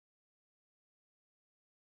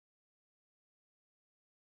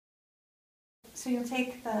So you'll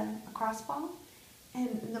take a cross ball,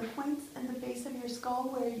 and the points at the base of your skull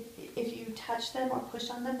where if you touch them or push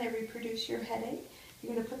on them, they reproduce your headache.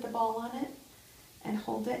 You're going to put the ball on it and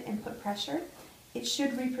hold it and put pressure. It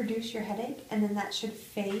should reproduce your headache, and then that should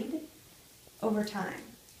fade over time.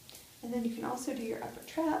 And then you can also do your upper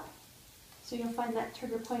trap. So you'll find that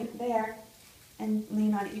trigger point there and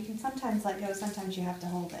lean on it. You can sometimes let go, sometimes you have to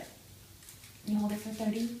hold it. You hold it for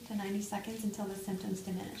 30 to 90 seconds until the symptoms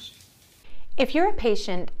diminish. If you're a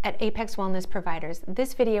patient at Apex Wellness Providers,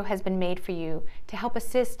 this video has been made for you to help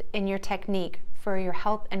assist in your technique for your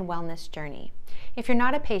health and wellness journey. If you're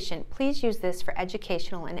not a patient, please use this for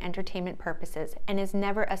educational and entertainment purposes and is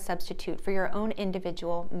never a substitute for your own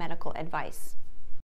individual medical advice.